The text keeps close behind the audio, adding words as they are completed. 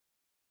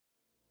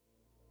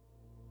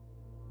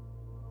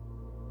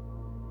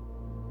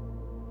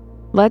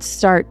Let's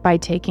start by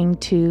taking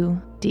 2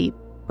 deep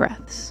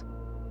breaths.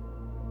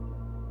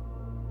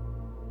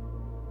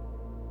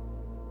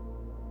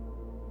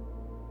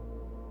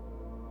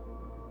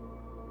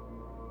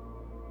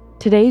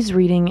 Today's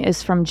reading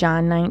is from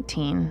John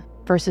 19,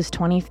 verses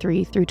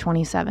 23 through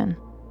 27.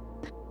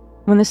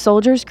 When the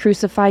soldiers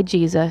crucified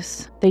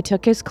Jesus, they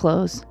took his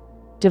clothes,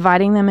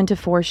 dividing them into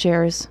 4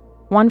 shares,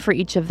 one for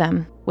each of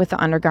them, with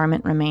the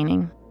undergarment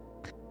remaining.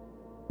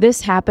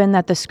 This happened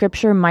that the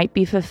scripture might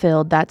be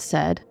fulfilled that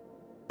said,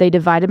 "They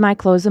divided my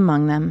clothes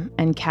among them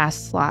and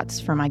cast lots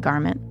for my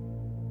garment."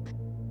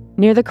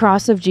 Near the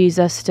cross of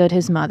Jesus stood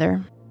his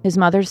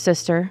mother's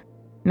sister,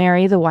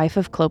 Mary the wife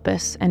of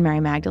Clopas, and Mary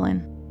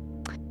Magdalene.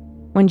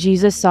 When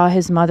Jesus saw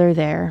his mother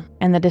there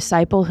and the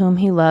disciple whom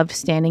he loved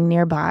standing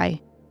nearby,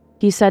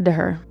 he said to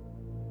her,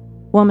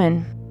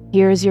 "Woman,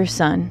 here is your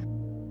son."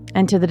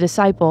 And to the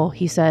disciple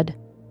he said,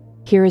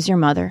 "Here is your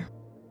mother."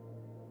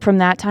 From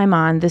that time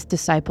on, this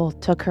disciple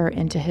took her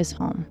into his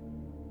home.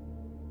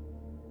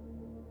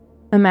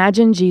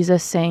 Imagine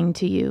Jesus saying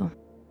to you,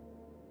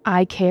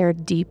 "I care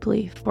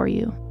deeply for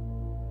you.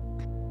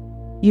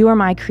 You are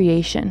my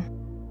creation,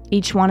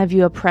 each one of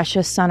you a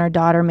precious son or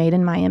daughter made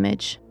in my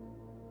image.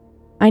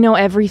 I know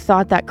every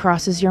thought that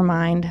crosses your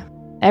mind,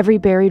 every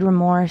buried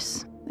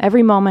remorse,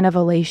 every moment of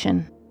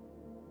elation.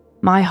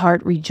 My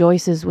heart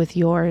rejoices with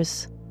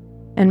yours,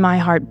 and my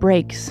heart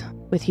breaks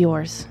with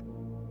yours.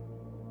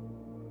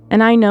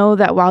 And I know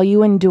that while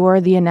you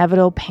endure the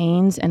inevitable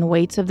pains and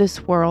weights of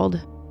this world,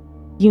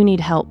 you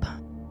need help.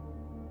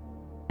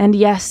 And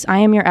yes, I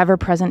am your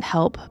ever-present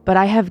help, but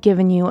I have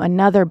given you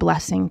another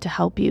blessing to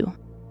help you,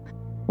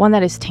 one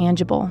that is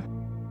tangible,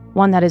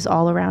 one that is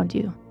all around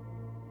you.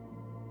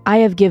 I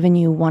have given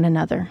you one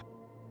another.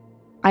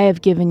 I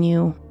have given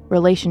you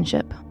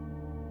relationship.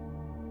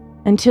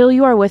 Until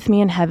you are with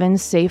me in heaven,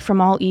 safe from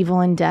all evil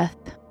and death,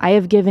 I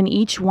have given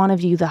each one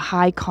of you the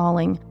high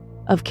calling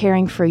of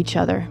caring for each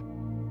other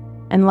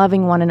and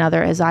loving one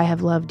another as I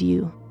have loved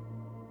you.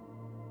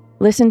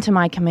 Listen to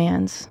my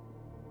commands.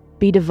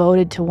 Be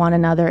devoted to one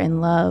another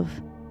in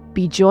love.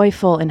 Be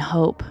joyful in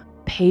hope,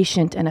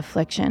 patient in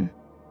affliction.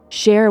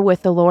 Share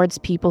with the Lord's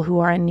people who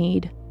are in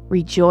need.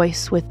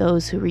 Rejoice with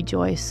those who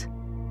rejoice.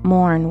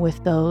 Mourn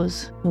with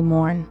those who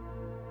mourn.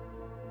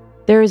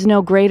 There is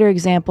no greater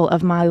example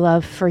of my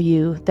love for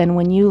you than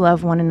when you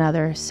love one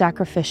another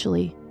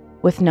sacrificially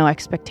with no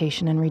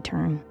expectation in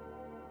return.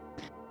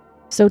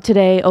 So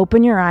today,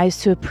 open your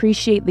eyes to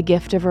appreciate the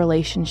gift of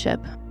relationship.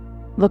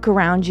 Look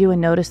around you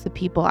and notice the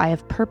people I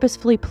have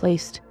purposefully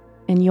placed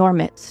in your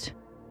midst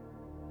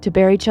to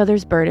bear each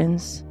other's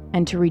burdens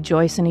and to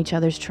rejoice in each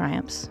other's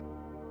triumphs.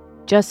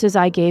 Just as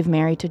I gave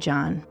Mary to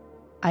John,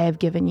 I have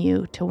given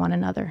you to one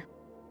another.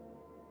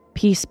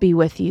 Peace be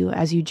with you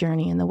as you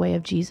journey in the way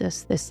of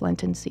Jesus this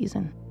Lenten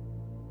season.